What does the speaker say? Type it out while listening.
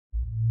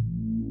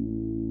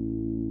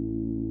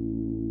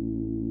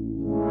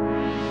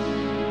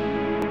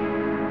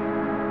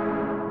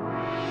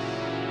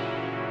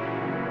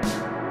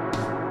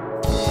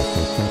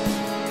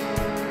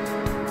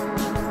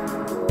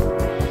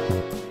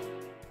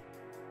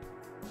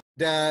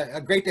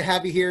great to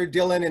have you here,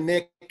 Dylan and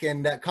Nick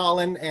and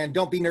Collin. And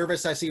don't be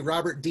nervous. I see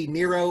Robert De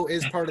Niro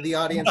is part of the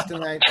audience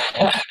tonight.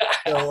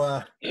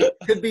 So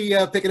could be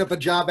picking up a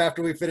job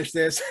after we finish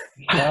this.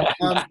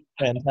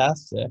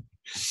 Fantastic.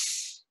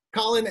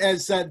 Collin,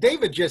 as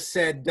David just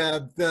said,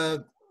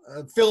 the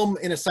film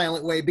In a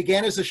Silent Way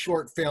began as a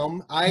short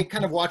film. I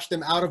kind of watched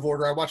them out of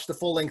order. I watched the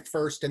full length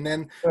first and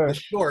then the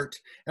short.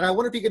 And I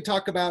wonder if you could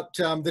talk about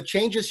the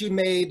changes you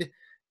made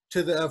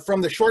to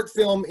from the short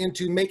film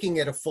into making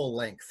it a full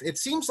length. It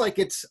seems like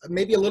it's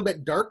maybe a little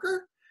bit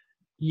darker.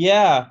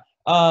 Yeah.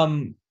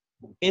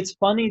 It's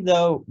funny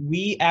though,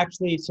 we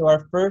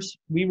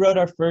wrote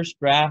our first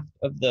draft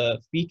of the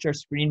feature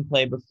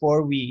screenplay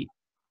before we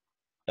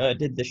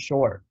did the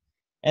short.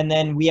 And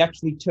then we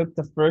actually took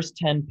the first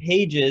 10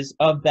 pages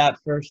of that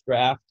first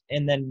draft,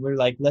 and then we're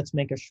like, let's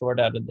make a short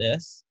out of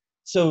this.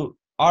 So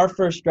our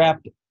first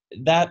draft,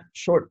 that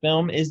short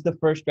film is the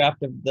first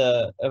draft of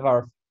the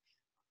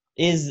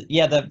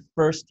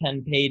first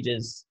 10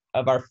 pages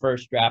of our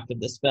first draft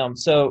of this film.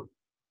 So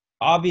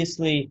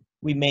obviously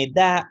we made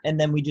that, and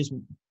then we just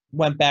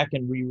went back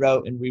and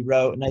rewrote.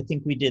 And I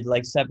think we did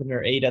like 7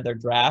 or 8 other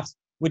drafts,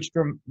 which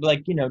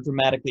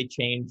dramatically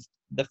changed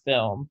the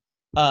film.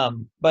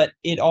 But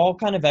it all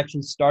kind of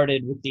actually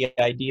started with the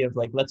idea of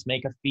like, let's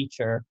make a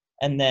feature,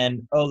 and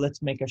then,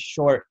 let's make a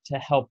short to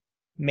help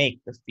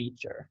make the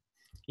feature,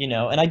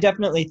 and I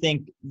definitely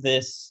think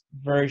this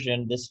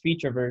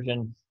feature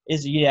version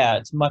is,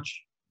 it's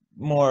much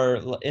more,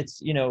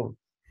 it's,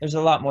 there's a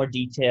lot more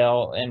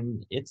detail,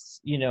 and it's,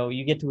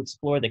 you get to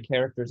explore the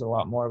characters a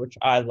lot more, which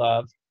I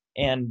love.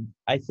 And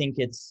I think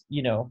it's,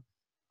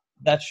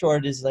 that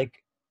short is like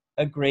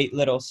a great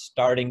little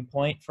starting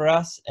point for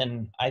us.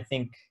 And I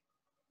think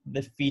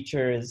the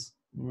feature is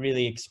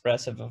really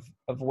expressive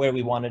of where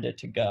we wanted it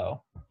to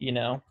go,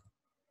 Yeah.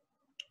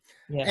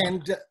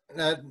 And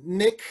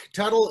Nick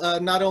Tuttle,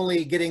 not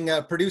only getting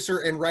producer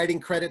and writing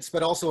credits,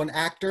 but also an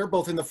actor,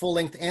 both in the full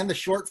length and the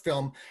short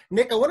film.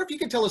 Nick, I wonder if you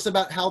could tell us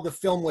about how the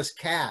film was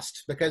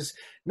cast, because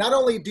not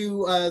only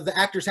do the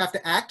actors have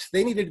to act,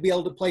 they needed to be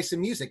able to play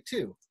some music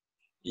too.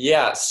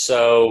 Yeah,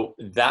 so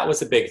that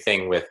was a big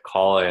thing with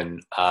Collin.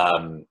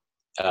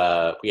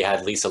 We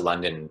had Lisa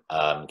London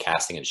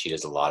casting, and she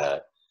does a lot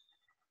of,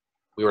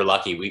 we were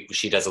lucky.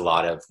 She does a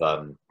lot of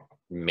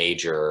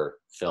major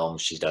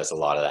films. She does a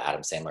lot of the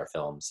Adam Sandler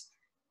films.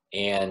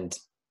 And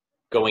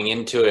going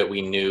into it,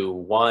 we knew,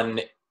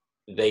 one,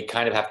 they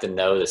kind of have to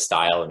know the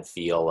style and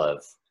feel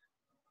of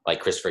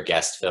like Christopher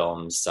Guest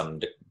films, some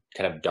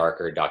kind of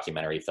darker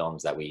documentary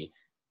films that we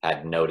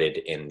had noted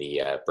in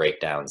the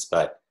breakdowns.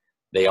 But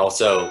they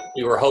also,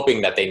 we were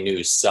hoping that they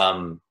knew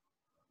some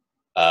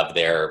of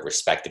their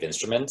respective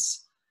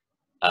instruments.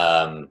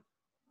 And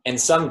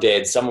some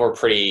did. Some were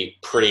pretty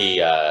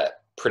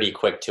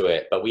quick to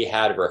it. But we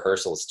had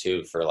rehearsals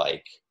too for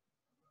like,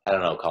 I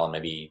don't know, Collin,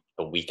 maybe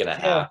a week and a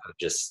half.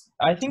 Just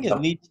I think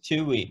at least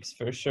 2 weeks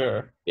for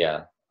sure.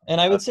 Yeah. And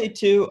I would say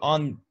too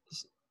on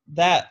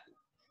that,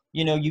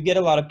 you get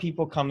a lot of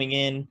people coming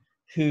in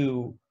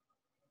who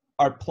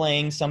are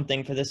playing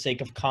something for the sake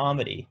of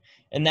comedy,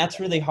 and that's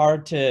really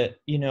hard to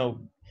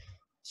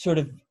sort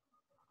of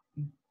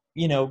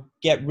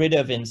get rid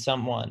of in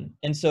someone.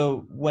 And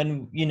so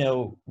when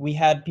we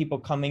had people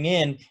coming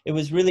in, it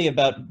was really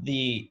about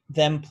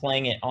them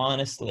playing it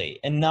honestly,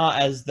 and not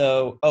as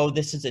though,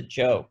 this is a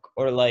joke,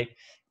 or like,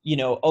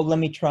 let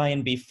me try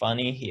and be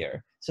funny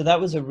here. So that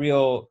was a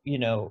real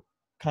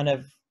kind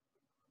of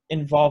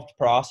involved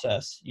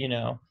process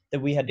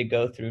that we had to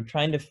go through,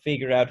 trying to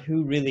figure out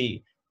who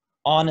really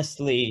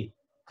honestly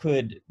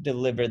could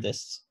deliver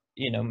this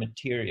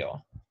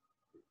material.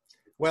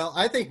 Well,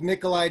 I think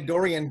Nikolai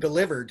Dorian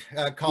delivered,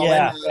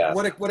 Collin. Yeah.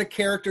 What a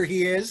character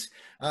he is,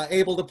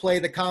 able to play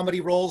the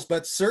comedy roles.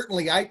 But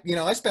certainly, I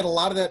spent a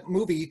lot of that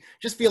movie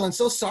just feeling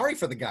so sorry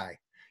for the guy.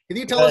 Can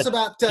you tell us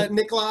about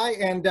Nikolai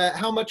and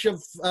how much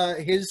of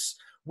his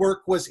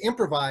work was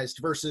improvised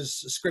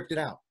versus scripted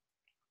out?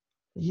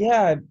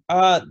 Yeah.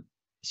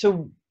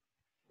 So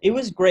it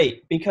was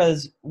great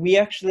because we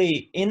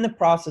actually, in the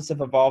process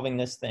of evolving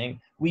this thing,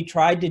 we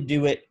tried to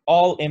do it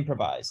all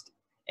improvised,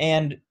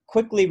 and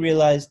quickly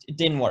realized it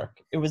didn't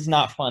work. It was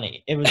not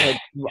funny. It was like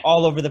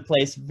all over the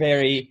place,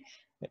 very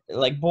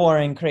like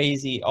boring,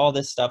 crazy, all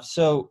this stuff.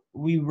 So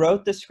we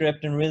wrote the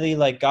script and really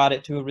like got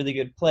it to a really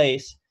good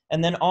place.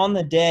 And then on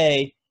the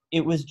day,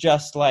 it was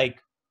just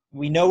like,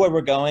 we know where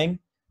we're going,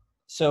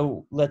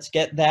 so let's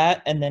get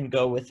that and then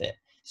go with it.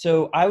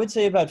 So I would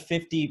say about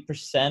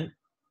 50%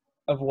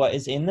 of what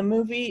is in the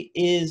movie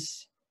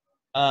is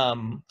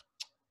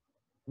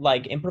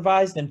like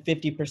improvised, and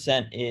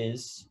 50%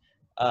 is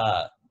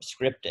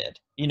scripted,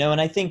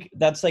 and I think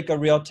that's like a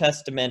real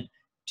testament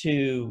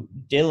to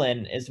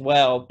Dylan as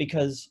well,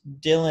 because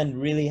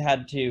Dylan really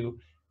had to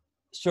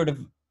sort of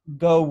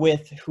go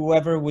with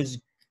whoever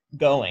was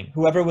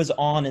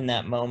on in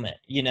that moment,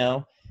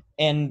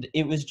 and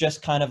it was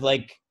just kind of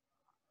like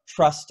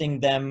trusting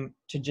them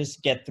to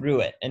just get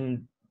through it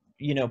and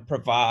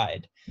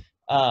provide.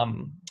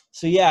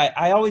 So yeah,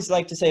 I always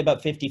like to say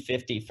about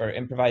 50-50 for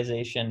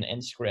improvisation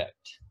and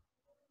script.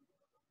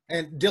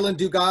 And Dylan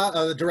Dugas,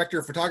 the director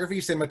of photography,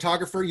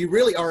 cinematographer, you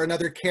really are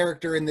another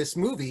character in this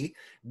movie.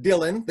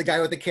 Dylan, the guy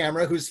with the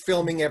camera who's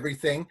filming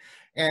everything.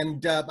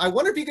 And I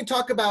wonder if you could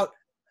talk about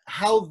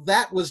how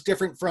that was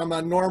different from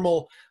a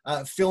normal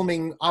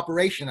filming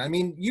operation. I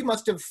mean, you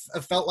must have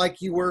felt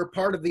like you were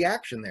part of the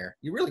action there.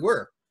 You really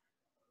were.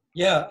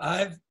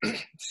 Yeah,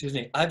 excuse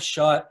me, I've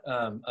shot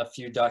a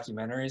few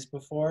documentaries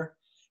before,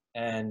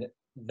 and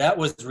that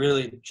was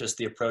really just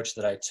the approach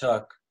that I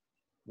took,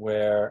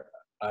 where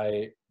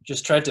I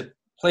just tried to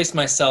place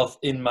myself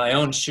in my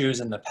own shoes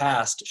in the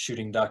past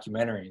shooting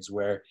documentaries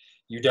where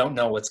you don't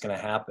know what's going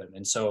to happen.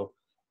 And so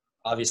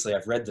obviously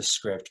I've read the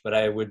script, but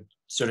I would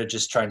sort of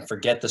just try and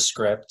forget the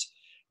script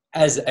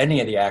as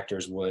any of the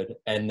actors would,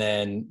 and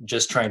then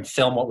just try and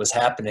film what was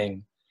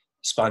happening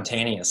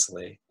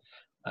spontaneously.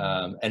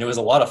 And it was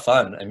a lot of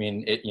fun. I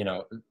mean,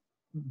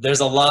 there's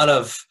a lot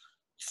of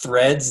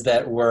threads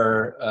that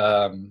were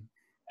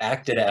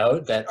acted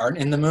out that aren't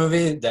in the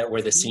movie, that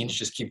where the scenes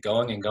just keep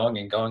going and going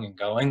and going and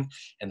going,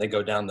 and they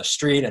go down the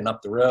street and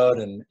up the road,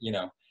 and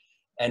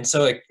and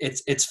so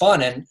it's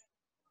fun,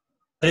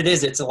 but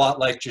it's a lot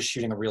like just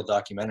shooting a real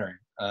documentary.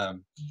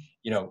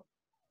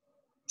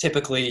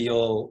 Typically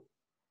you'll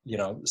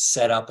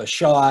set up a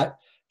shot,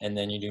 and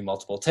then you do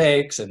multiple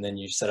takes, and then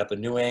you set up a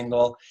new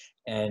angle.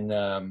 And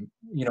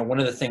one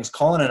of the things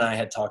Collin and I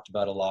had talked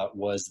about a lot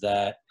was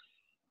that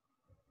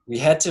we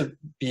had to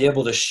be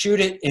able to shoot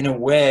it in a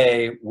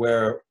way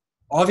where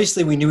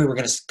obviously we knew we were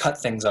going to cut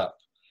things up,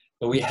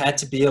 but we had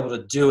to be able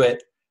to do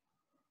it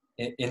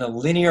in a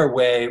linear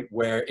way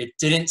where it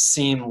didn't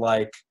seem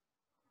like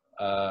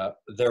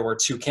there were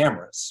two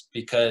cameras,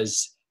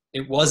 because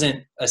it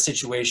wasn't a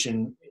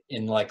situation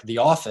in like The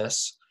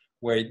Office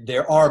where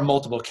there are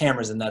multiple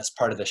cameras and that's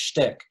part of the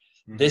shtick.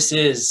 Mm-hmm. This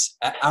is,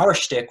 our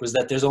shtick was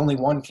that there's only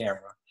one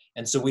camera.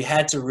 And so we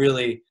had to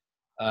really,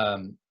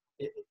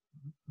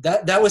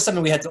 that was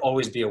something we had to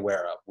always be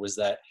aware of, was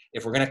that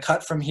if we're going to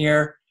cut from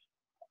here,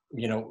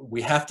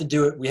 we have to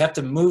do it. We have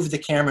to move the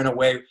camera in a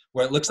way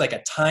where it looks like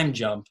a time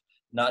jump,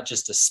 not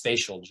just a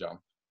spatial jump.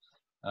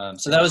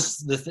 So that was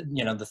the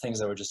things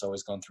that were just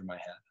always going through my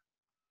head.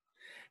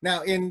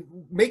 Now, in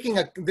making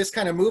this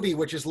kind of movie,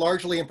 which is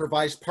largely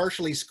improvised,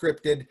 partially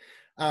scripted,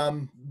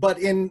 but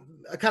in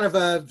a kind of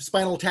a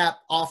Spinal Tap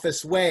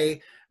office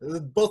way,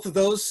 both of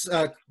those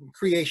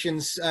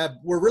creations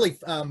were really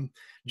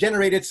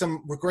generated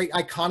some great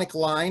iconic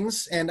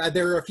lines. And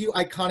there are a few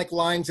iconic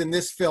lines in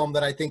this film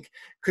that I think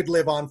could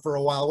live on for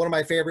a while. One of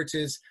my favorites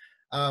is,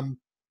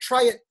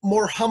 try it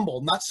more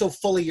humble, not so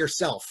fully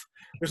yourself.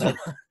 There's a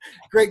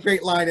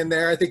great line in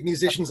there. I think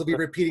musicians will be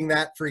repeating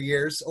that for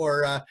years.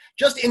 Or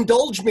just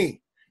indulge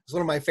me is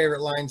one of my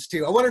favorite lines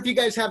too. I wonder if you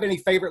guys have any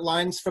favorite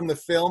lines from the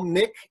film.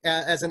 Nick,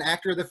 as an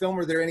actor of the film,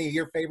 were there any of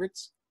your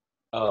favorites?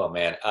 Oh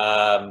man.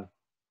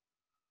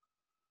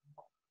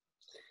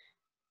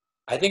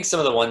 I think some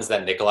of the ones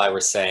that Nikolai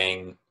were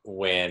saying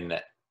when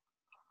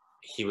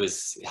he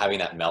was having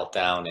that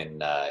meltdown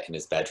in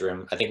his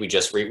bedroom. I think we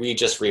just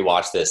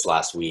rewatched this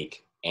last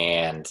week,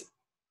 and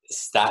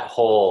that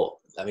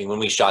whole, I mean, when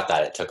we shot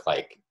that, it took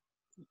like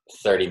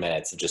 30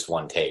 minutes of just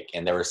one take,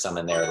 and there were some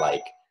in there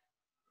like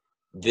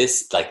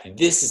this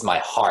is my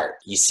heart.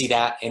 You see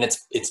that, and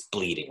it's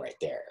bleeding right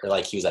there. Or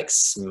like he was like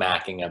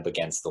smacking up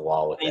against the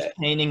wall with it.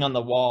 Painting on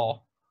the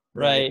wall,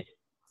 right?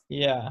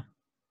 Yeah.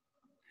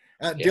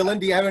 Dylan,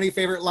 do you have any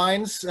favorite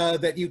lines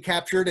that you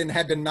captured and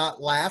had to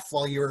not laugh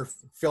while you were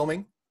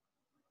filming?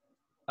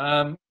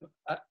 I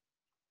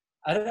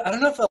don't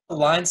know if a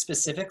line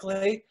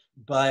specifically,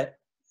 but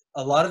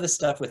a lot of the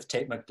stuff with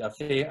Tate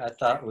McDuffie I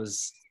thought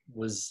was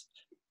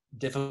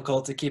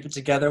difficult to keep it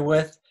together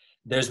with.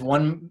 There's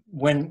one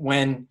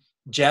when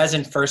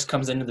Jasmine first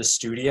comes into the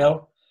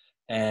studio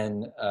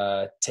and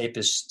Tate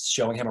is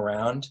showing him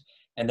around,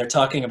 and they're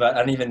talking about, I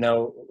don't even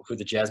know who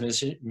the jazz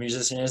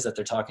musician is that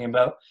they're talking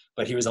about,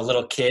 but he was a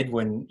little kid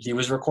when he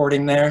was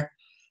recording there,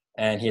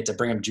 and he had to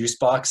bring him juice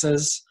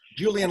boxes.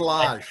 Julian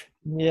Lage.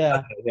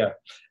 Yeah. Yeah.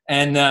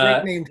 And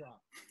great name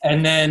drop.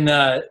 And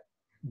then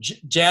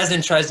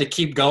Jasmine tries to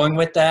keep going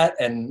with that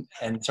and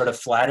sort of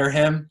flatter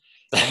him.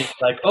 And he's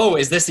like, "Oh,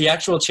 is this the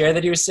actual chair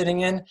that he was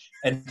sitting in?"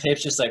 And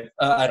Tape's just like,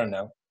 "I don't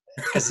know."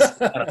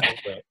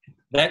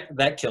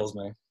 That kills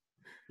me.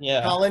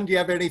 Yeah. Collin, do you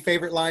have any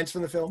favorite lines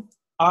from the film?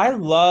 I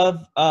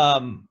love,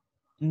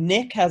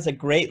 Nick has a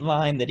great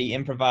line that he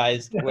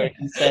improvised where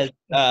he says,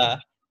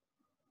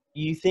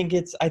 you think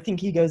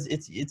he goes,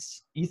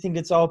 you think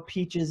it's all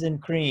peaches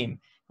and cream.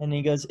 And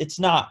he goes, it's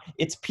not,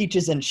 it's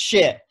peaches and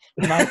shit.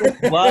 And I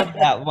just love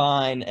that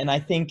line. And I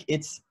think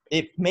it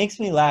makes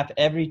me laugh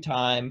every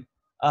time.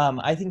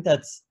 I think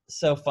that's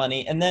so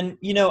funny. And then,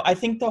 I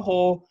think the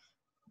whole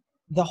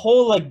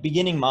like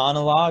beginning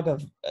monologue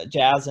of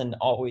Jazz, and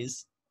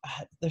always,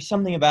 there's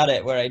something about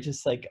it where I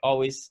just like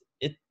always,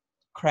 it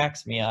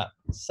cracks me up.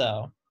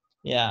 So,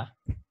 yeah.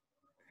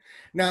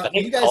 Now,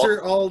 you guys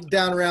are all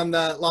down around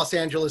the Los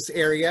Angeles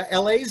area.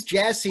 LA's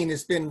jazz scene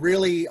has been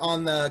really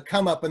on the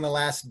come up in the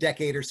last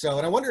decade or so.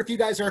 And I wonder if you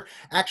guys are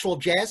actual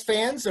jazz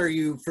fans. Are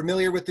you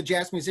familiar with the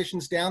jazz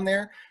musicians down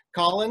there?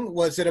 Collin?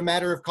 Was it a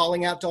matter of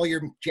calling out to all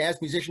your jazz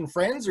musician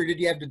friends, or did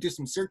you have to do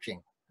some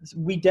searching?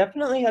 We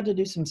definitely had to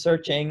do some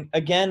searching.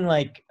 Again,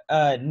 like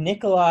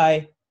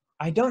Nikolai,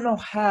 I don't know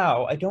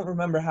how, I don't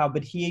remember how,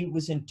 but he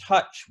was in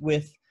touch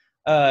with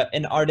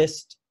an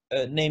artist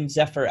named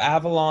Zephyr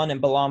Avalon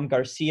and Balam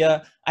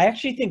Garcia. I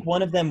actually think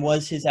one of them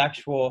was his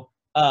actual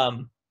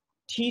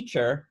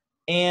teacher,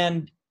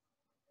 and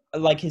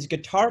like his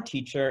guitar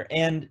teacher.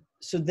 And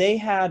so they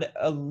had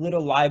a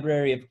little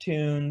library of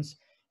tunes,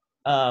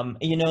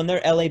 you know, and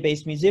they're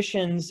LA-based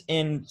musicians.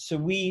 And so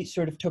we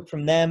sort of took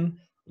from them,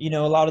 you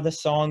know, a lot of the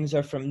songs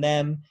are from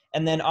them.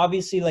 And then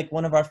obviously like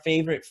one of our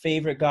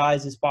favorite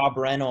guys is Bob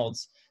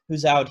Reynolds,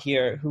 who's out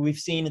here, who we've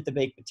seen at the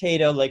Baked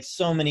Potato like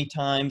so many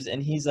times.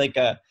 And he's like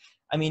I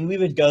mean, we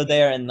would go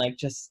there and like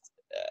just,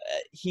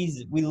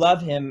 we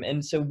love him.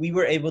 And so we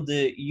were able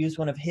to use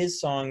one of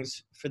his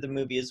songs for the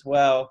movie as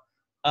well.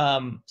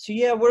 So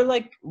yeah,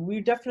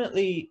 we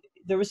definitely,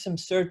 there was some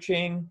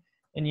searching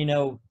and, you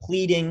know,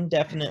 pleading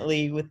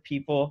definitely with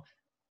people.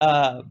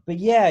 But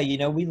yeah, you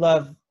know, we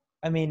love,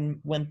 I mean,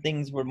 when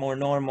things were more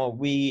normal,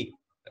 we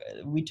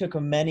took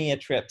many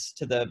trips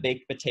to the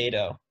Baked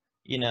Potato,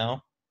 you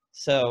know,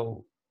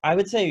 so I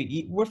would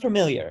say we're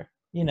familiar,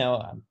 you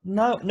know,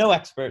 no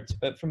experts,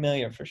 but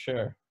familiar for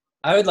sure.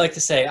 I would like to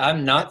say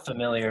I'm not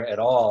familiar at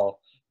all,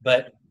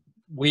 but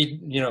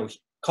you know,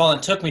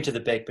 Collin took me to the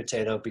Baked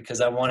Potato because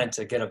I wanted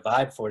to get a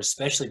vibe for it,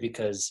 especially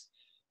because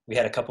we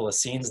had a couple of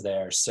scenes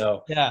there.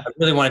 So yeah, I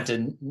really wanted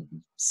to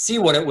see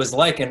what it was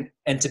like.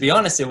 And to be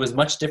honest, it was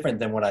much different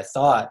than what I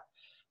thought.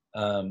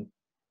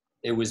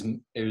 It was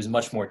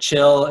much more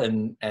chill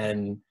and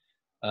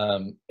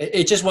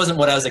it just wasn't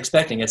what I was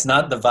expecting. It's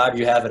not the vibe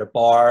you have at a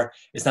bar.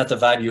 It's not the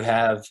vibe you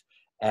have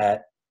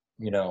at,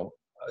 you know,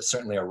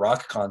 certainly a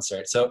rock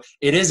concert. So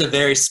it is a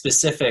very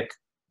specific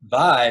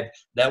vibe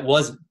that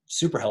was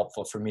super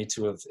helpful for me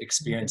to have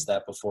experienced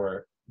that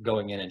before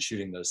going in and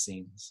shooting those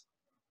scenes.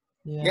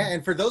 Yeah,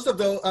 and for those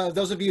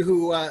of you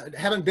who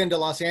haven't been to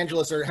Los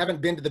Angeles or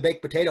haven't been to the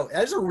Baked Potato, it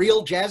is a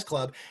real jazz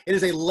club. It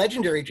is a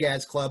legendary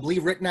jazz club. Lee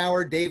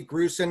Ritenour, Dave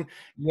Grusin.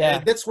 Yeah,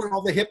 that's where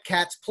all the hip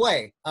cats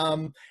play.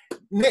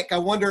 Nick, I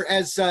wonder,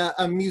 as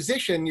a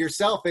musician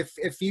yourself,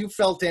 if you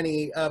felt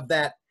any of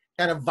that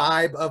kind of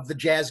vibe of the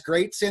jazz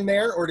greats in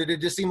there, or did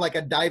it just seem like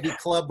a divey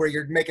club where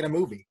you're making a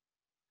movie?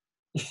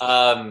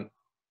 Sorry,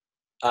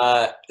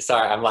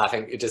 I'm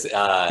laughing. It just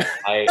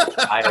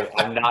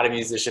I'm not a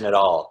musician at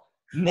all.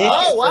 Nick,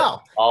 oh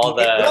wow!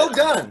 Well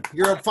done.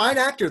 You're a fine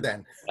actor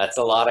then. That's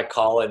a lot of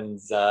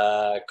Collin's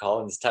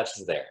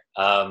touches there.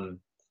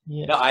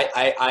 yeah. No,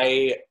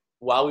 I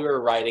while we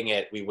were writing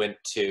it, we went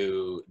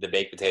to the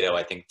Baked Potato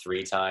I think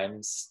 3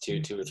 times,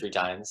 two or three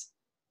times,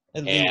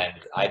 and I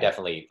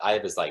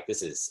was like,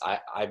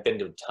 I've been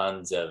to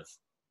tons of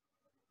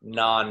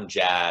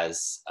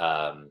non-jazz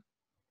kind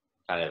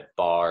of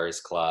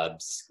bars,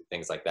 clubs,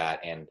 things like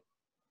that, and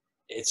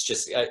it's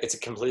a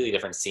completely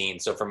different scene.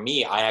 So for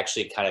me, I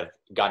actually kind of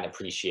got an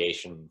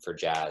appreciation for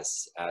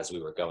jazz as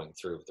we were going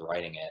through with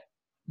writing it.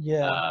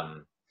 Yeah.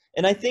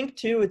 And I think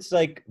too, it's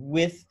like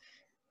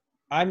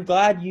I'm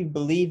glad you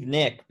believe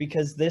Nick,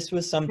 because this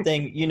was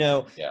something, you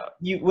know,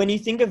 yeah. when you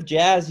think of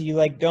jazz, you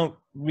like don't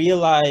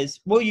realize,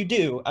 well, you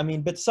do, I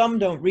mean, but some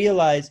don't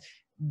realize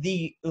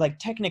the like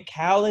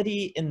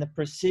technicality and the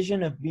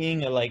precision of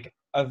being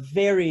a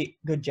very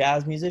good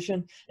jazz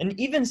musician. And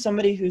even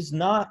somebody who's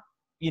not,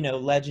 you know,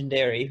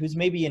 legendary, who's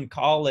maybe in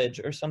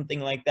college or something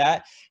like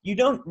that, you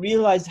don't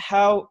realize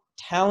how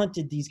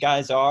talented these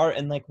guys are,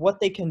 and like what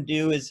they can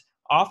do is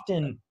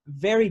often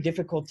very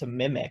difficult to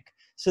mimic.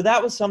 So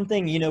that was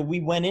something, you know,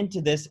 we went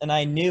into this and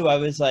I knew, I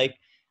was like,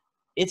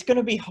 it's going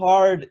to be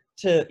hard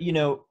to, you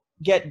know,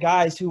 get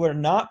guys who are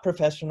not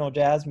professional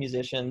jazz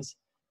musicians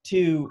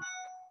to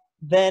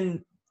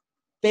then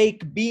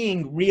fake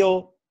being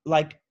real,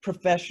 like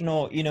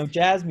professional, you know,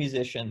 jazz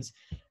musicians.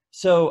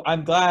 So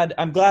I'm glad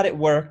it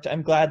worked.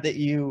 I'm glad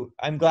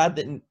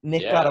that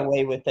Nick got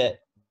away with it,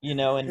 you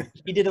know, and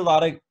he did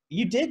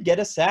you did get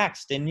a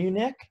sax, didn't you,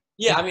 Nick?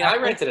 Yeah, I mean, I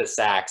rented a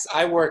sax.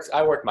 I worked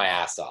my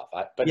ass off,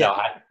 but no,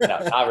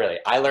 not really.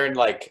 I learned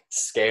like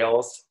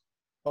scales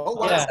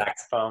on the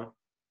saxophone.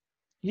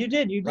 You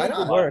did right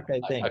good work,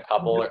 I think. A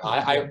couple.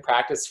 I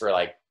practiced for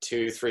like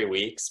 2-3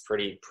 weeks,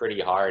 pretty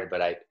hard.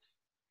 But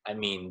I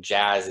mean,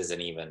 jazz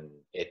isn't even.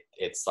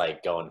 It's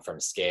like going from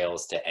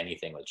scales to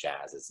anything with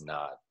jazz is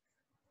not.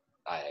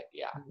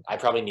 I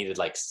probably needed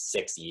like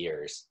 6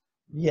 years.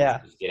 Yeah.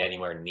 To get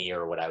anywhere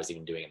near what I was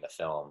even doing in the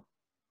film.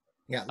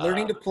 Yeah,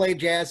 learning to play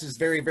jazz is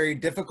very, very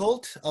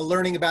difficult.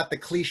 Learning about the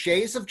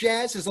cliches of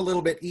jazz is a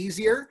little bit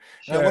easier.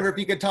 Sure. I wonder if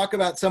you could talk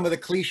about some of the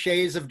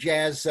cliches of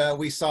jazz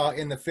we saw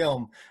in the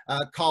film.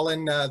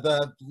 Collin,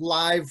 the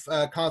live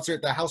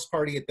concert, the house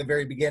party at the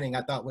very beginning,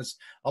 I thought was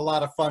a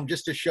lot of fun,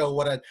 just to show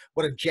what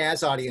a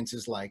jazz audience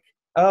is like.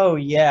 Oh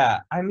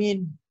yeah, I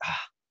mean,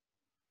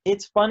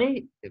 it's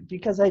funny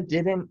because I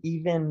didn't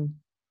even,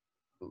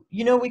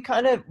 you know, we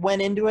kind of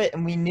went into it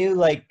and we knew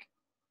like,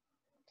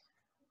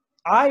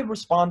 I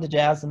respond to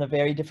jazz in a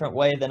very different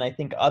way than I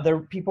think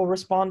other people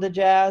respond to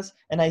jazz.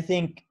 And I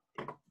think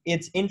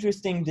it's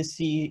interesting to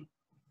see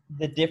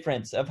the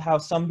difference of how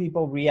some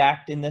people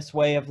react in this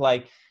way of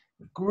like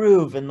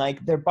groove and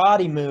like their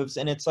body moves,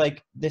 and it's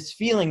like this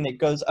feeling that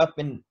goes up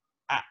and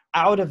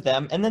out of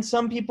them. And then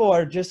some people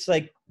are just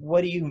like,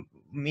 what do you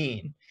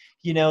mean?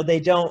 You know,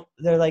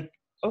 they're like,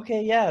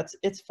 okay, yeah,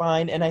 it's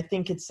fine. And I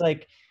think it's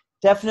like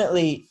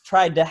definitely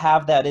tried to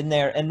have that in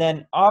there. And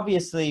then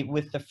obviously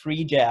with the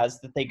free jazz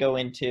that they go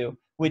into,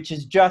 which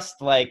is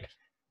just like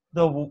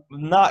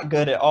not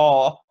good at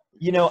all.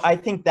 You know, I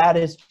think that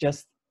is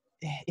just,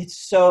 it's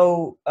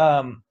so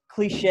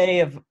cliche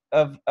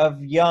of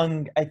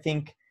young, I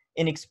think,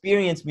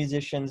 inexperienced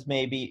musicians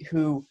maybe,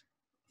 who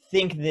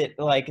think that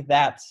like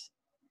that's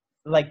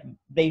like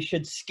they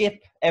should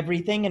skip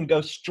everything and go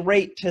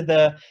straight to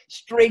the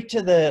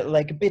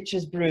like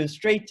Bitches Brew,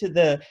 straight to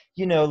the,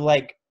 you know,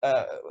 like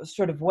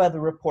sort of Weather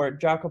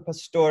Report, Jaco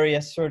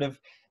Pastorius sort of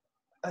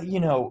you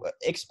know,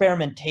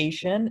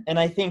 experimentation. And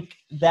I think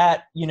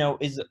that, you know,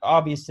 is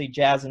obviously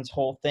Jazin's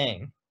whole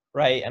thing,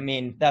 right? I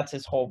mean, that's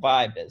his whole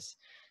vibe, is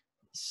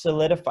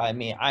solidify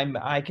me.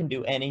 I can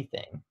do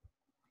anything.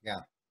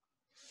 Yeah.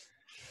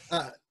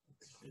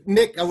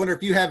 Nick, I wonder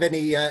if you have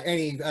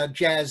any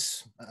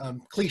jazz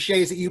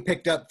cliches that you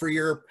picked up for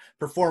your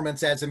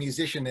performance as a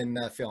musician in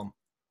film.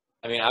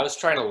 I mean, I was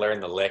trying to learn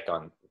the lick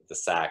on the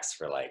sax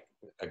for like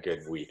a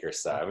good week or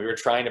so. We were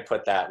trying to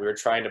put that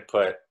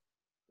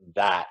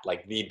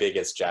like the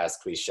biggest jazz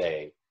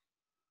cliche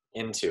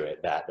into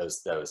it, that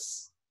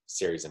those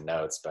series of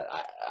notes. But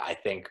I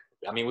think,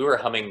 I mean, we were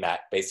humming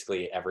that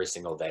basically every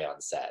single day on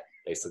set.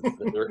 Basically,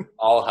 we were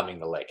all humming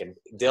the lick, and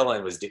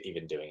Dylan was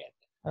even doing it.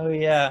 Oh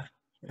yeah.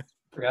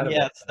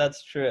 Yes,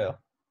 that's true.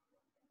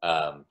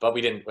 But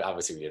we didn't put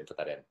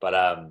that in. But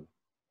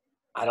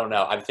I don't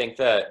know. I think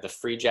the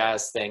free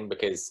jazz thing,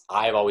 because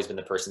I've always been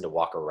the person to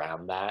walk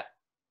around that,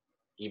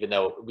 even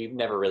though we've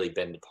never really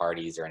been to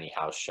parties or any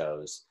house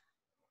shows.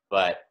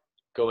 But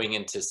going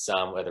into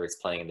some, whether it's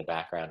playing in the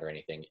background or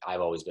anything,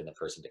 I've always been the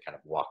person to kind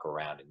of walk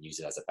around and use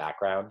it as a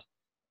background.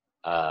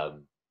 But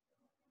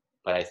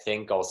I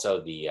think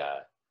also the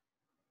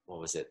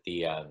what was it?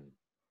 The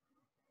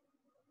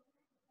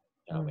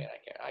oh man,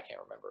 I can't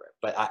remember it.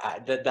 But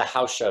the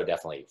house show,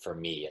 definitely, for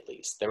me at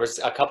least. There was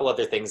a couple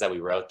other things that we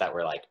wrote that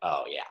were like,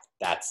 oh yeah,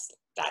 that's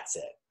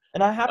it.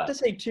 And I have to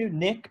say too,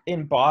 Nick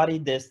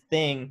embodied this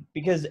thing,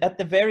 because at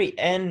the very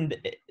end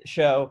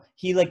show,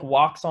 he like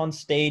walks on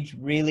stage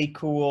really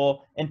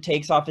cool and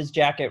takes off his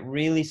jacket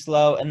really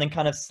slow and then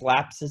kind of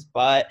slaps his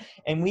butt.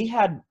 And we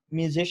had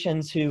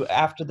musicians who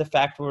after the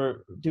fact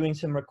were doing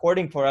some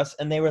recording for us,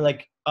 and they were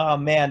like, oh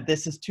man,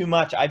 this is too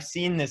much. I've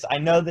seen this. I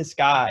know this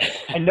guy.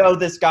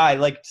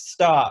 Like,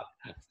 stop.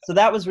 So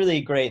that was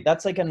really great.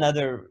 That's like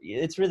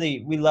it's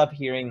really, we love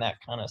hearing that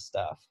kind of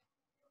stuff.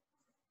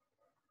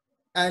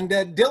 And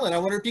Dylan, I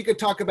wonder if you could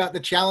talk about the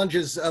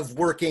challenges of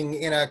working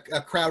in a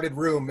crowded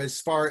room,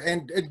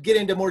 and get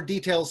into more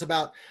details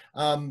about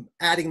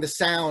adding the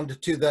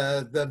sound to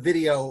the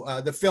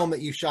video, the film that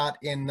you shot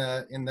in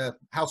the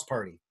house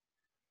party.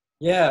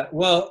 Yeah,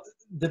 well,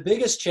 the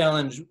biggest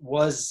challenge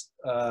was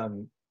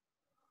the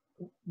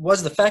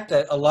fact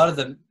that a lot of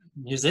the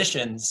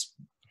musicians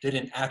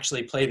didn't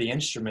actually play the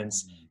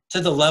instruments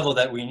to the level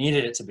that we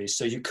needed it to be.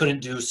 So you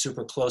couldn't do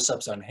super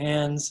close-ups on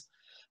hands.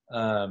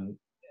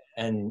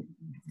 And,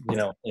 you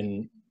know,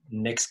 in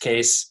Nick's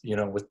case, you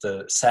know, with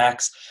the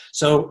sax.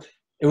 So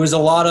it was a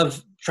lot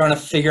of trying to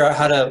figure out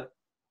how to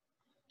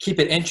keep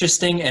it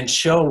interesting and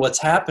show what's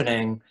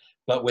happening,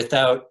 but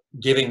without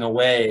giving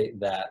away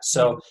that.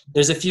 So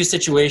there's a few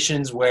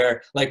situations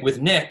where, like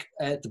with Nick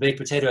at the baked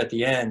potato at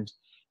the end,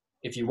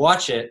 if you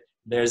watch it,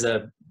 there's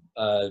a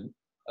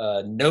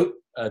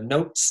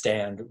note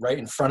stand right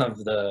in front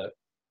of the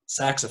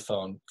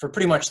saxophone for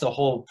pretty much the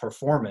whole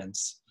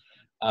performance.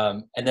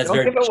 And that's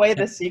don't give away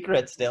the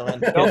secrets,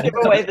 Dylan. Don't give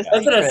away the secrets.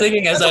 That's what I was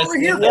thinking as I was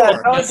here. Yeah,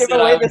 don't give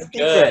away the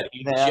secret.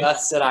 You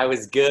just said I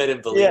was good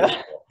and believable.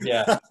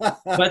 Yeah.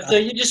 But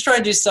you just try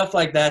and do stuff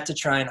like that to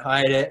try and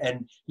hide it.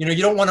 And, you know,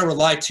 you don't want to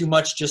rely too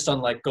much just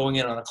on like going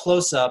in on a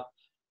close-up,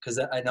 because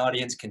an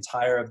audience can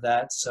tire of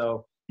that.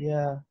 So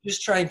yeah,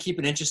 just try and keep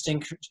it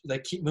interesting,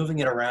 like keep moving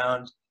it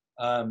around.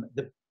 At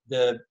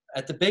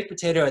the baked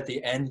potato at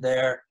the end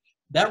there,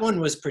 that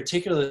one was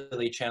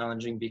particularly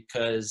challenging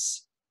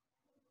because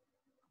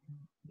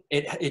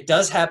it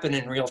does happen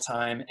in real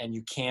time, and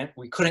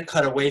we couldn't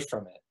cut away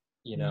from it,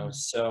 you know.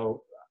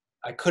 So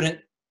I couldn't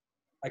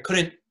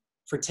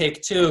for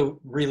take two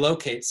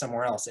relocate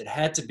somewhere else. It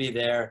had to be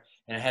there,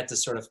 and it had to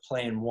sort of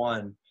play in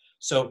one.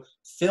 So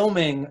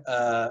filming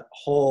a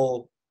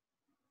whole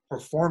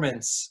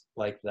performance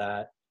like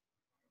that,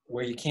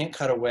 where you can't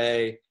cut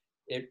away,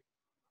 it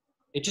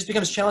just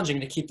becomes challenging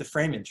to keep the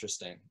frame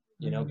interesting,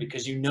 you know,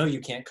 because you know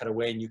you can't cut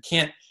away, and you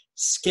can't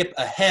skip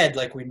ahead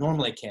like we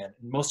normally can.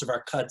 Most of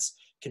our cuts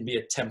can be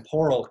a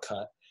temporal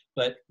cut,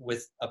 but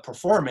with a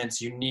performance,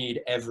 you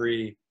need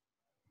every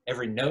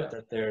note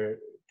that they're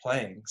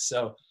playing.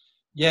 So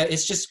yeah,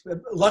 it's just,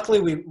 luckily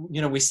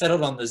we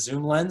settled on the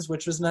zoom lens,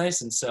 which was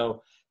nice. And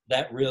so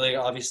that really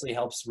obviously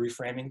helps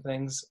reframing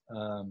things.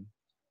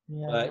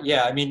 But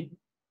yeah, I mean,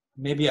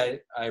 maybe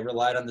I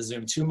relied on the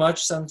zoom too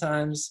much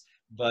sometimes,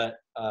 but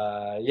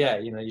yeah,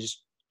 you know, you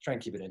just try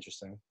and keep it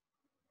interesting.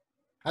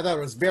 I thought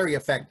it was very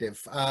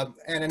effective.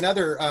 And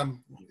another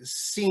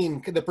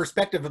scene, the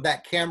perspective of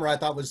that camera, I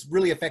thought was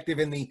really effective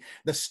in the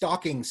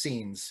stalking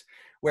scenes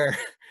where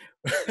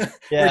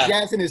where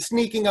Jason is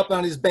sneaking up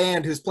on his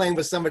band who's playing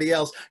with somebody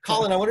else.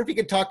 Collin, I wonder if you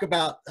could talk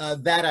about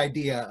that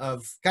idea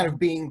of kind of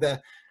being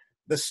the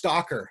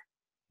stalker.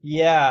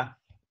 Yeah,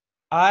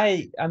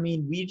 I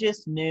mean, we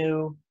just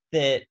knew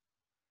that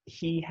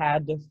he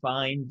had to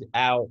find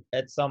out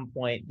at some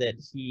point that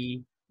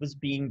he was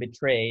being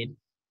betrayed.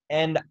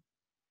 And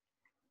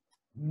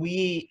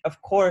we,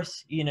 of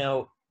course, you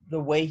know, the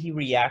way he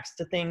reacts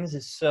to things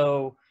is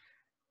so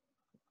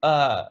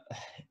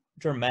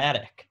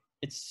dramatic.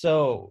 It's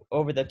so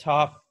over the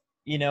top,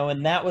 you know,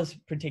 and that was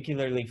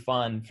particularly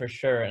fun for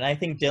sure. And I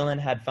think Dylan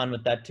had fun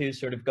with that too,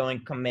 sort of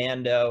going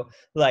commando,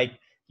 like,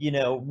 you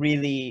know,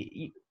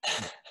 really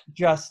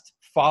just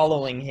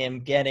following him,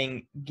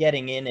 getting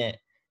in it.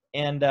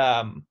 And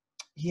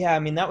yeah, I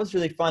mean, that was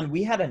really fun.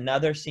 We had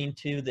another scene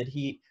too that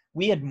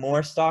we had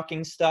more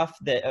stalking stuff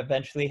that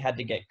eventually had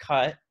to get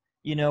cut,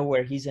 you know,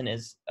 where he's in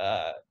his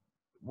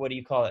what do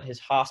you call it, his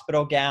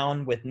hospital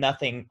gown with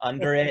nothing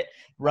under it,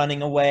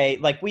 running away.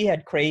 Like, we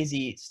had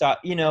crazy stuff,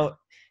 you know,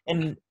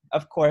 and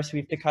of course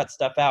we have to cut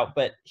stuff out,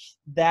 but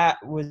that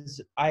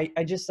was, I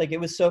just, like, it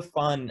was so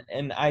fun.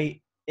 And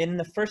in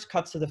the first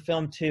cuts of the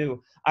film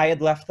too, I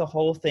had left the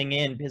whole thing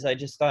in because I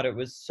just thought it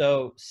was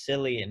so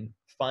silly and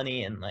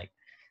funny, and like,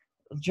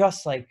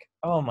 just like,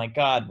 oh my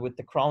God, with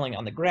the crawling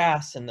on the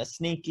grass and the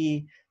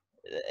sneaky.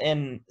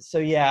 And so,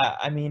 yeah,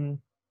 I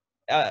mean,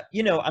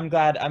 you know,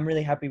 I'm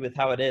really happy with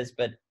how it is,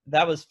 but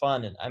that was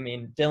fun. And I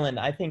mean, Dylan,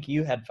 I think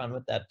you had fun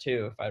with that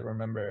too, if I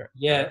remember.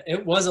 Yeah,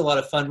 it was a lot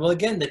of fun. Well,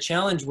 again, the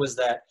challenge was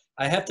that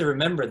I have to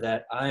remember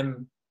that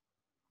I'm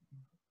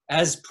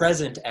as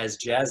present as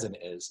Jason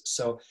is.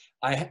 So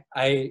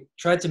I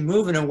tried to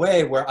move in a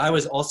way where I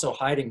was also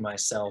hiding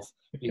myself,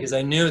 because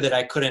I knew that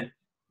I couldn't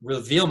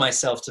reveal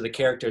myself to the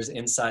characters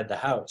inside the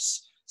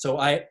house. So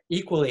I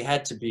equally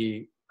had to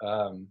be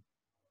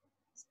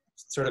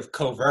sort of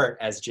covert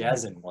as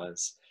Jason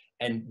was.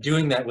 And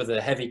doing that with a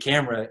heavy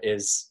camera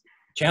is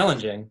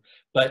challenging,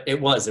 but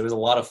it was a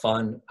lot of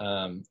fun.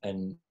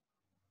 And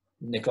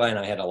Nikolai and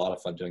I had a lot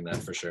of fun doing that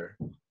for sure.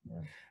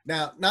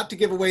 Now, not to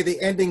give away the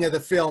ending of the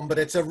film, but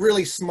it's a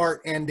really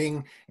smart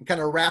ending and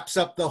kind of wraps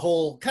up the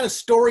whole kind of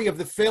story of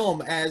the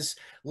film as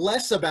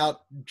less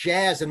about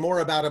jazz and more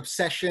about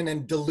obsession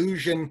and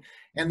delusion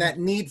and that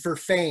need for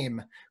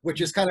fame,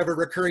 which is kind of a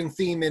recurring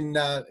theme in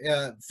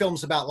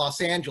films about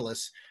Los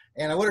Angeles.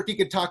 And I wonder if you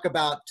could talk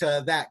about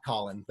that,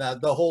 Collin,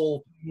 the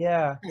whole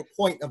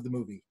point of the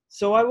movie.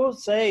 So I will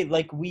say,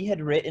 like, we had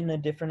written a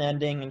different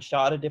ending and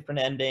shot a different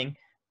ending.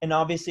 And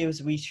obviously,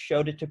 as we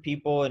showed it to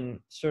people and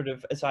sort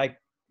of as I,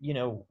 you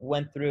know,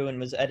 went through and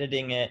was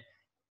editing it,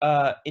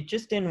 it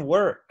just didn't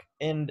work.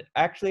 And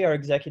actually, our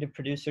executive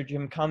producer,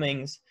 Jim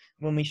Cummings,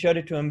 when we showed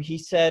it to him, he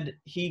said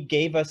he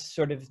gave us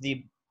sort of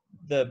the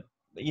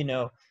you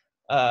know,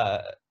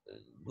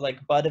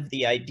 like, butt of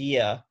the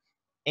idea.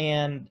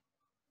 And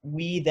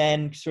we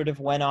then sort of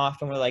went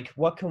off and were like,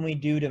 what can we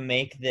do to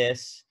make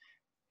this?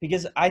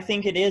 Because I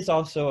think it is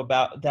also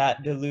about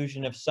that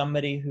delusion of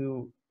somebody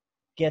who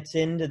gets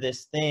into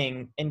this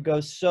thing and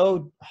goes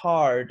so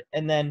hard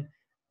and then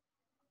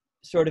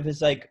sort of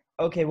is like,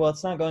 okay, well,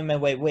 it's not going my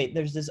way. Wait,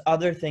 there's this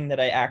other thing that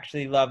I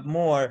actually love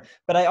more.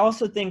 But I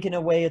also think in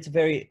a way it's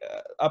very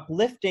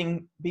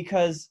uplifting,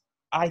 because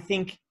I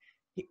think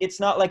it's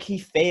not like he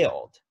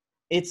failed.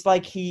 It's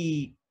like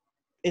he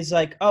is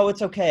like, oh,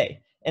 it's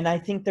okay. And I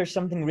think there's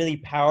something really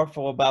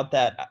powerful about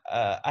that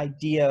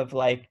idea of,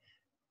 like,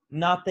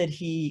 not that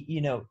he, you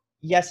know,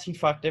 yes, he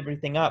fucked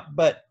everything up,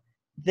 but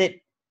that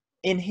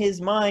in his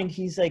mind,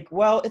 he's like,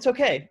 well, it's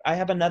okay. I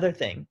have another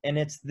thing, and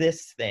it's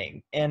this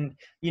thing. And,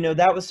 you know,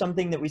 that was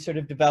something that we sort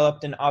of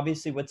developed. And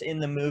obviously what's in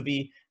the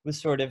movie was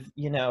sort of,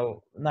 you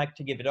know, not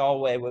to give it all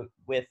away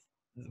with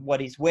what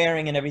he's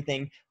wearing and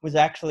everything, was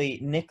actually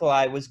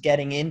Nikolai was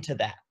getting into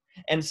that.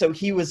 And so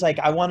he was like,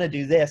 I want to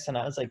do this. And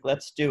I was like,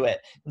 let's do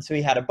it. And so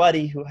he had a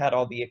buddy who had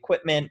all the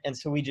equipment. And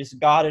so we just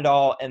got it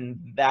all. And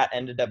that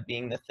ended up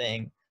being the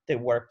thing that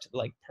worked,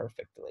 like,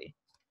 perfectly.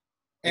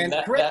 And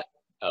sorry.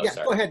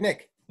 Go ahead,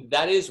 Nick.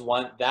 That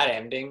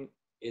ending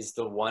is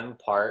the one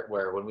part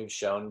where, when we've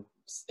shown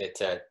it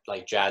to,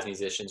 like, jazz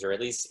musicians, or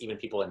at least even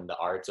people in the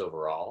arts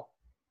overall,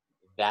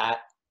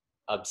 that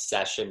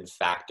obsession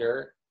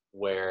factor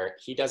where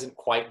he doesn't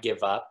quite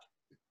give up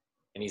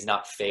and he's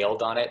not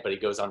failed on it, but he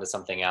goes on to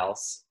something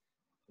else,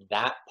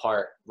 that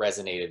part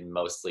resonated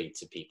mostly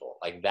to people.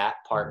 Like, that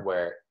part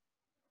where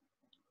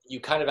you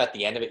kind of, at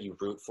the end of it, you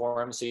root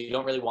for him, so you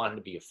don't really want him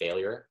to be a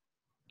failure,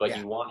 but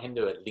you want him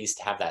to at least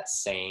have that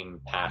same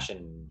passion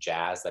in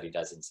jazz that he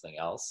does in something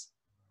else.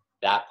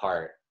 That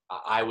part,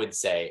 I would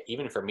say,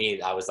 even for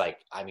me, I was like,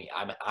 I mean,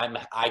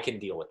 I can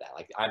deal with that.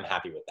 Like, I'm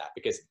happy with that,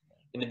 because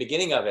in the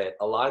beginning of it,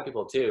 a lot of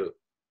people too,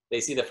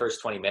 they see the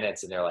first 20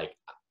 minutes and they're like,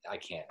 I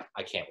can't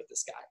with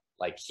this guy.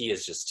 Like, he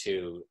is just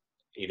too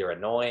either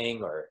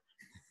annoying or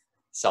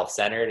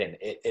self-centered, and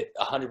it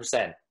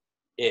 100%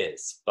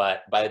 is.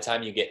 But by the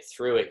time you get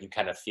through it, you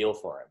kind of feel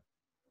for him.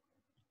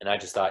 And I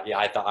just thought, yeah,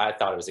 I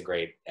thought it was a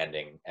great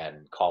ending.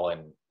 And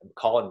Collin,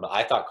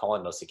 I thought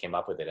Collin mostly came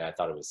up with it, and I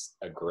thought it was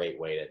a great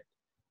way to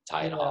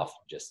tie it off,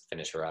 just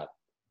finish her up.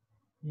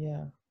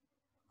 Yeah.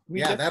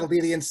 That'll be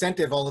the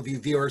incentive, all of you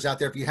viewers out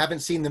there. If you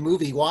haven't seen the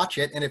movie, watch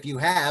it. And if you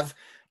have,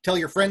 tell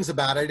your friends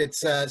about it.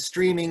 It's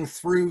streaming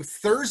through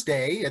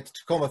Thursday at the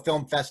Tacoma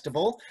Film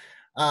Festival.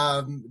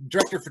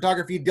 Director of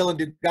photography, Dylan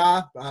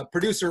Dugas,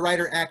 producer,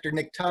 writer, actor,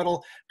 Nick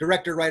Tuttle,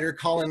 director, writer,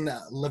 Collin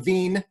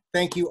Levin.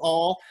 Thank you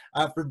all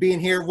for being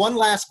here. One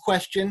last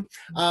question.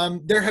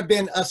 There have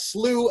been a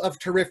slew of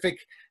terrific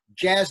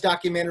jazz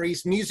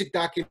documentaries, music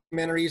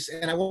documentaries,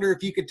 and I wonder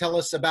if you could tell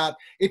us about,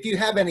 if you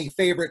have any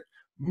favorite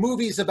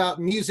movies about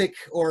music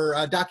or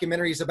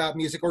documentaries about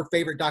music, or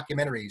favorite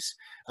documentaries.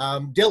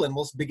 Dylan,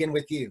 we'll begin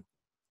with you.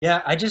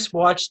 Yeah, I just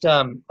watched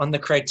on the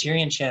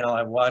Criterion channel,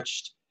 I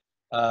watched,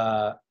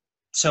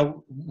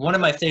 so one of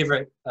my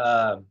favorite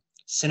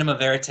cinema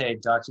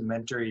verite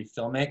documentary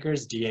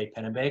filmmakers, D.A.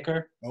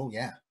 Pennebaker. Oh,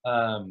 yeah.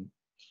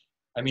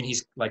 I mean,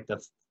 he's like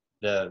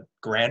the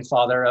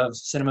grandfather of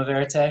cinema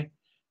verite.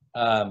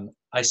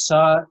 I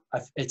saw,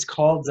 it's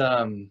called,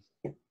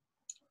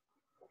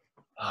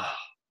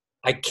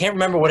 I can't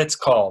remember what it's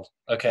called.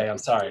 Okay, I'm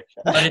sorry.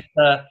 But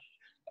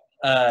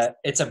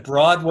it's a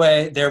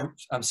Broadway,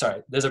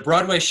 there's a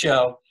Broadway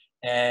show,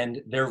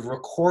 and they're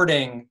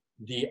recording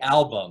the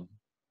album,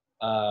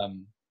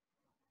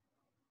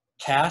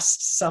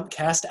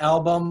 cast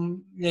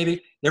album,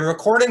 maybe. They're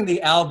recording the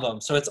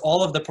album, so it's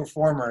all of the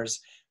performers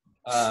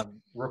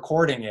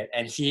recording it,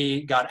 and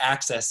he got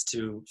access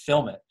to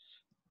film it.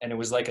 And it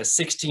was like a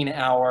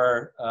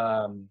 16-hour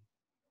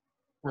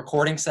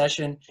recording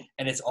session,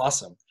 and it's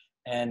awesome.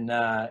 And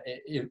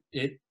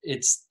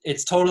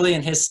it's totally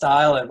in his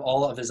style of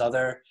all of his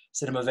other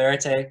cinema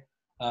verite.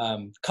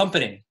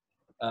 Company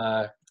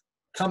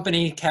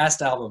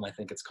cast album, I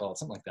think it's called,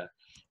 something like that.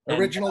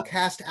 Original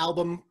cast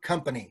album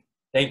Company.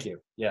 Thank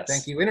you. Yes.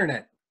 Thank you,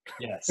 Internet.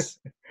 Yes.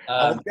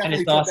 And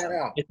it's awesome.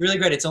 It's really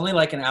great. It's only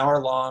like an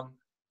hour long,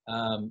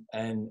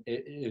 and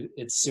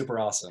it's super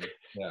awesome.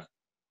 Yeah.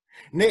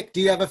 Nick,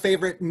 do you have a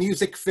favorite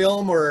music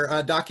film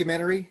or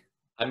documentary?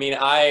 I mean,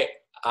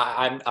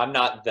 I'm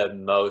not the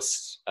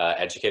most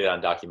educated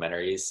on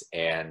documentaries,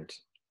 and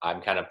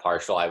I'm kind of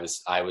partial. I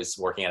was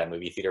working at a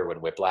movie theater when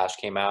Whiplash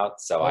came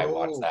out, so I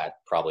watched that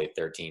probably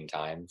 13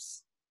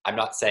 times. I'm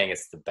not saying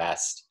it's the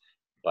best,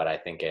 but I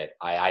think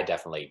I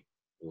definitely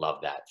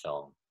love that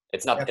film.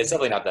 It's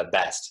definitely not the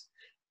best,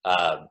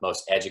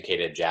 most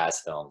educated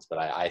jazz films, but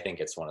I think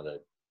it's one of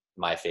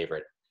my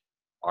favorite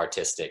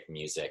artistic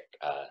music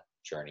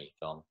journey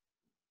film.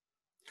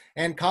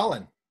 And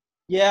Collin?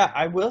 Yeah,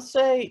 I will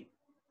say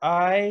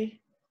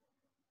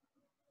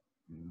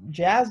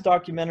jazz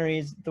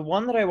documentaries, the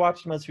one that I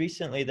watched most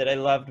recently that I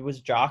loved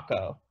was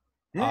Jocko,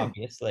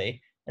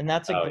 obviously. And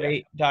that's a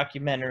great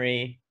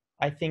documentary.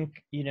 I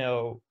think,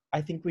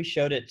 we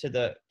showed it to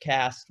the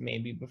cast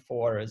maybe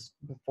before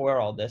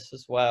all this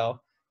as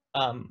well.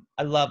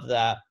 I love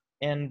that.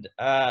 And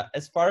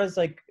as far as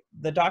like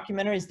the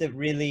documentaries that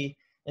really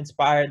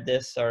inspired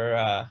this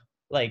are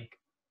like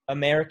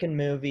American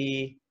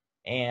Movie,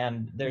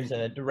 and there's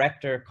a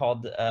director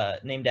called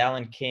named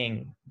Alan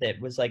King that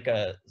was like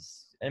an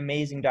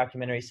amazing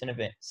documentary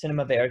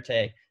cinema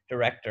verite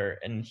director,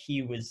 and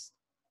he was,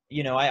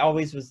 I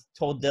always was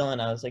told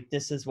Dylan, I was like,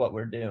 this is what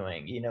we're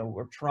doing,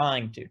 we're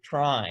trying,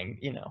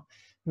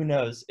 who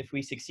knows if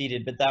we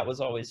succeeded, but that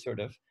was always sort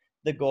of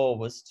the goal,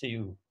 was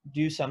to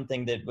do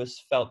something that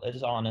was felt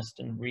as honest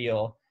and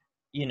real,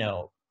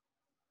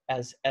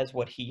 as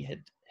what he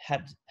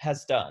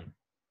has done.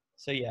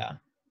 So yeah.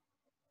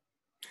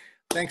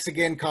 Thanks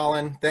again,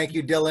 Collin. Thank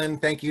you,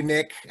 Dylan. Thank you,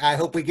 Nick. I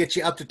hope we get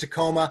you up to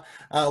Tacoma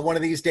one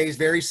of these days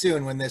very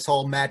soon when this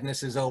whole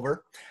madness is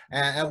over.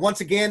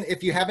 Once again,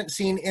 if you haven't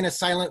seen In a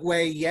Silent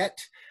Way yet,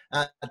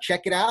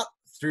 check it out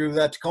through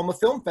the Tacoma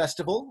Film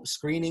Festival,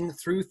 screening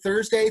through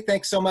Thursday.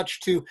 Thanks so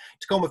much to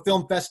Tacoma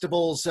Film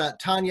Festival's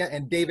Tanya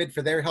and David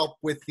for their help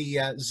with the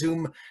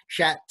Zoom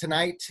chat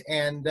tonight.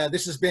 And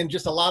this has been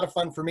just a lot of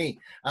fun for me.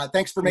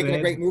 Thanks for making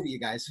a great movie, you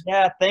guys.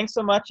 Yeah, thanks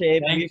so much,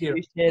 Abe. Thank you.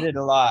 Appreciate it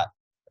a lot.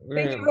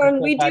 Thank you,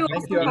 everyone. We do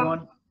also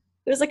have,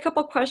 there's a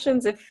couple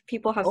questions if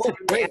people have time.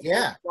 Great,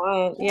 yeah.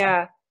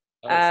 Yeah.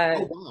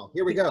 Oh, wow.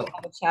 Here we go.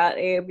 The chat,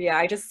 Abe. Yeah,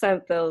 I just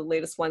sent the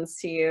latest ones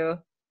to you.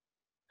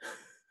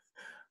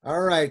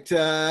 All right.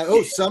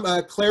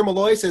 Claire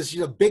Malloy says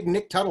she's a big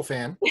Nick Tuttle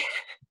fan.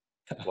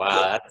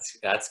 Wow,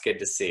 that's good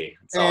to see.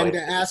 And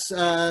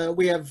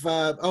we have,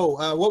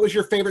 what was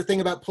your favorite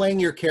thing about playing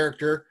your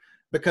character?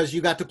 Because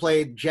you got to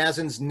play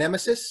Jazin's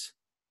nemesis?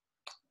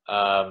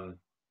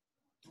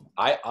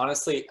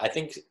 I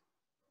think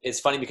it's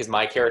funny because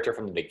my character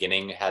from the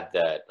beginning had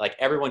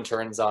everyone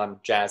turns on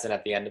Jazin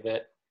at the end of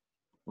it.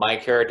 My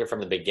character from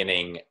the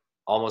beginning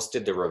almost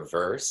did the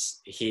reverse.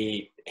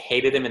 He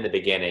hated him in the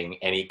beginning,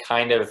 and he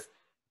kind of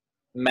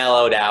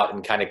mellowed out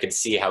and kind of could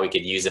see how he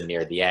could use him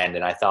near the end.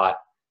 And I thought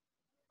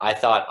I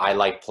thought I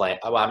liked playing.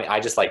 Well, I mean, I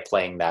just like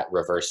playing that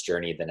reverse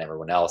journey than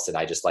everyone else, and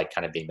I just like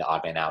kind of being the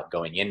odd man out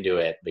going into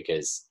it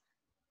because,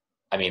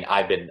 I mean,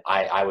 I've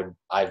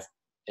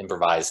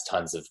improvised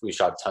we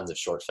shot tons of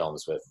short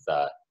films with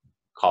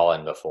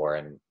Collin before,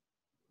 and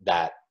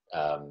that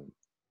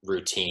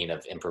routine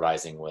of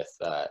improvising with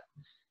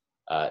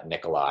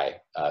Nikolai,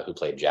 who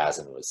played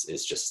Jazzin,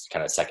 is just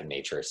kind of second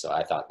nature. So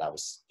I thought that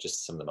was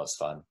just some of the most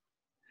fun.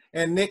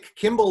 And Nick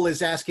Kimball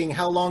is asking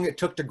how long it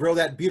took to grow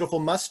that beautiful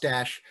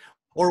mustache,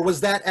 or was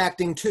that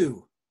acting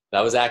too?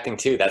 That was acting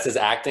too. That's his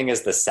acting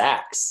as the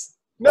sax.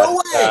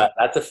 No way.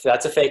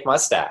 That's a fake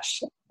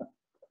mustache.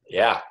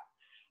 Yeah.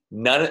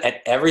 And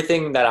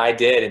everything that I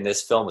did in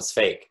this film was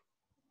fake.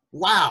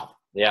 Wow.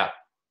 Yeah.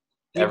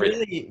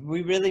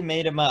 We really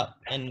made him up,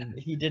 and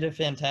he did a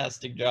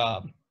fantastic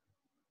job.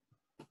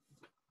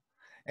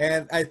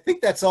 And I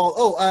think that's all.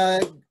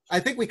 Oh, I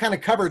think we kind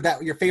of covered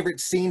that, your favorite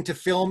scene to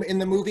film in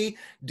the movie.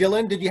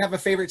 Dylan, did you have a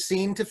favorite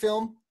scene to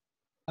film?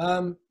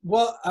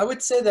 Well, I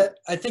would say that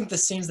I think the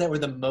scenes that were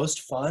the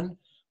most fun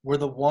were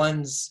the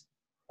ones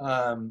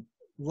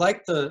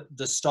like the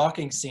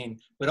stalking scene,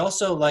 but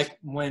also like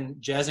when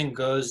Jazzin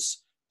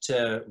goes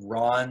to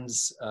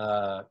Ron's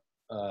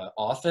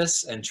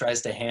office and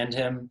tries to hand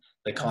him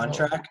the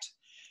contract.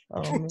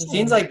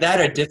 Scenes like that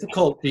are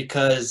difficult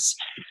because,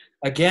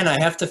 again, I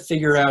have to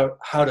figure out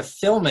how to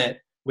film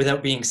it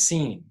without being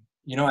seen.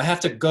 You know, I have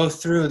to go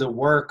through the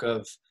work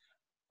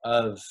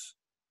of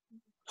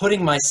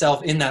putting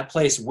myself in that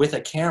place with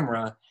a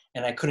camera,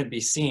 and I couldn't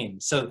be seen.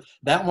 So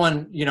that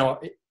one, you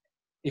know,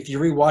 if you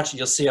rewatch it,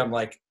 you'll see I'm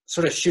like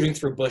sort of shooting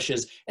through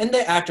bushes, and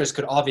the actors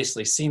could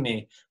obviously see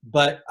me,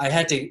 but I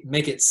had to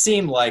make it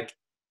seem like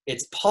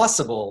it's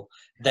possible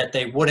that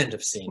they wouldn't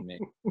have seen me.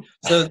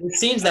 So the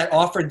scenes that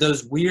offered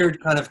those weird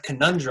kind of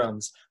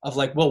conundrums of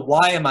like, well,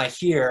 why am I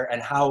here,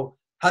 and how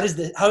is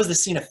the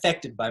scene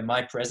affected by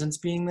my presence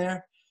being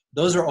there?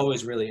 Those are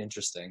always really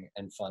interesting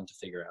and fun to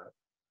figure out.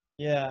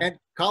 Yeah. And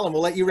Collin,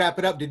 we'll let you wrap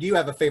it up. Did you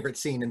have a favorite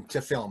scene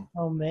to film?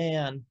 Oh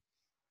man,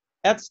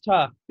 that's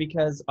tough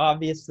because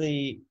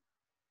obviously,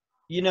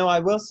 you know, I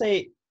will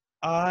say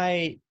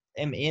I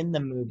am in the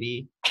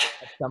movie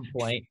at some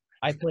point.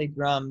 I play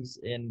drums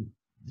in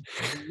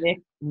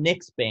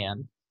Nick's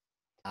band.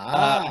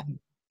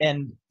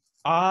 And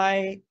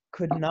I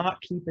could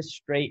not keep a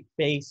straight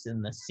face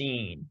in the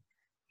scene.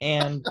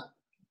 And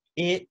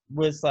it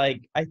was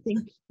like, I think,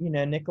 you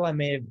know, Nikolai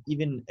may have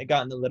even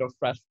gotten a little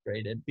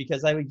frustrated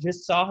because I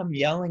just saw him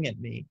yelling at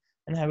me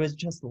and I was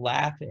just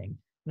laughing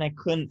and I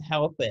couldn't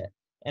help it.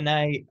 And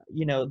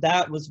you know,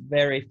 that was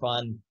very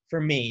fun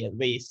for me, at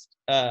least.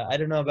 I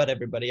don't know about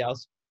everybody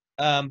else.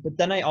 But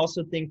then I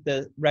also think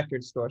the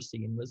record store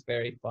scene was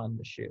very fun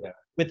to shoot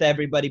with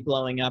everybody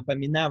blowing up. I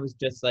mean, that was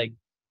just like,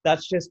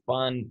 that's just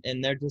fun.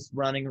 And they're just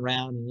running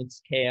around and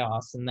it's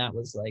chaos. And that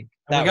was like,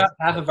 we got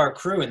half of our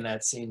crew in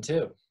that scene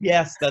too.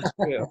 Yes, that's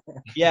true.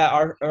 Yeah.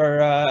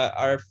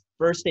 Our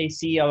first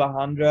AC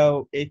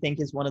Alejandro, I think,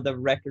 is one of the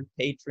record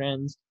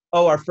patrons.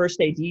 Oh, our first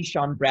AD,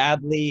 Sean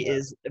Bradley,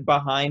 is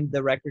behind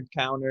the record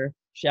counter.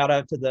 Shout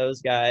out to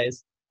those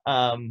guys.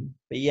 But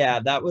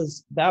yeah, that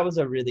was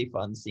a really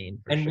fun scene.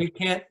 And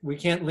sure. we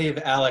can't leave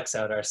Alex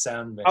out, our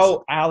sound mixer.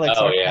 Oh, Alex,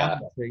 oh yeah,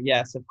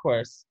 yes, of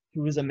course. He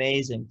was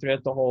amazing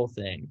throughout the whole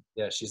thing.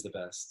 Yeah, she's the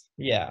best.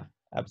 Yeah,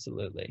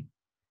 absolutely.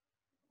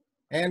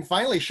 And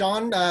finally,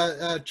 Sean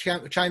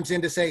chimes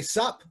in to say,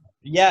 "Sup."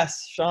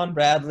 Yes, Sean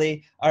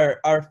Bradley,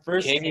 our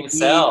first King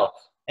himself,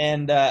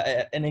 and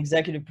an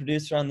executive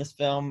producer on this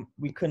film.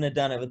 We couldn't have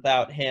done it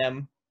without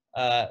him.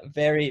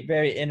 Very,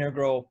 very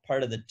integral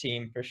part of the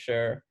team for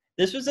sure.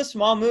 This was a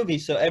small movie,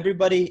 so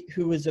everybody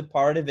who was a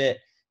part of it,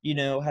 you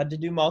know, had to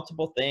do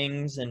multiple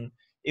things, and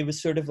it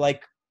was sort of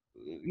like,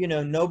 you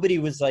know, nobody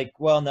was like,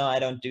 well, no, I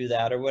don't do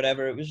that or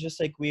whatever. It was just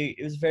like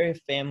it was very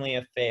family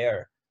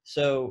affair.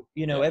 So,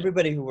 you know,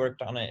 everybody who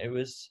worked on it,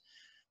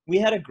 we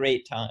had a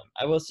great time.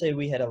 I will say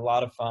we had a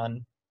lot of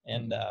fun,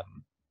 and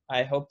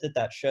I hope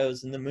that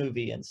shows in the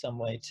movie in some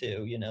way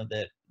too, you know,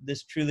 that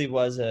this truly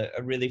was a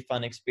really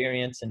fun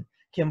experience. And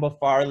Kimball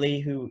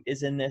Farley, who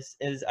is in this,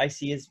 I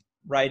see is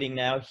writing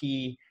now.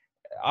 He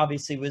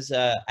obviously was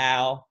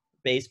Al,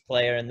 bass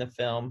player in the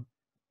film.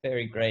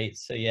 Very great.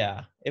 So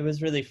yeah, it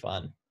was really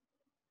fun.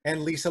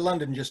 And Lisa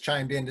London just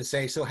chimed in to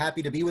say, so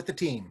happy to be with the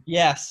team.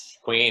 Yes.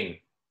 Queen.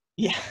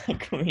 Yeah,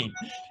 Queen.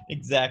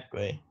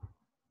 Exactly.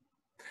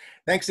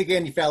 Thanks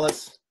again, you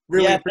fellas.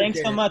 Really appreciate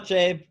thanks so much,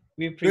 Abe.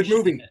 We appreciate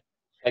Good movie. it.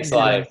 Thanks a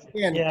lot.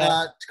 And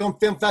Tacoma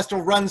Film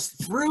Festival runs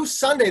through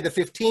Sunday the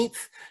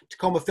 15th.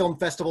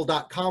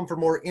 TacomaFilmFestival.com for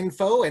more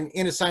info. And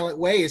In a Silent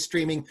Way is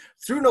streaming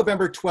through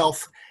November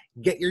 12th.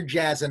 Get your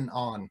jazzin'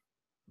 on.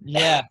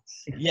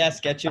 Yes,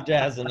 get your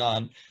jazzin'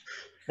 on.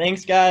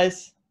 Thanks,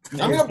 guys.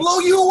 I'm going to blow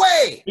you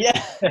away.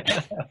 Yeah.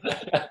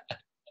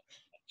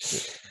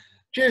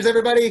 Cheers,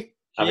 everybody.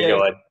 Have a good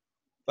one.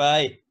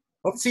 Bye.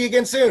 Hope to see you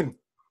again soon.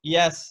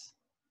 Yes.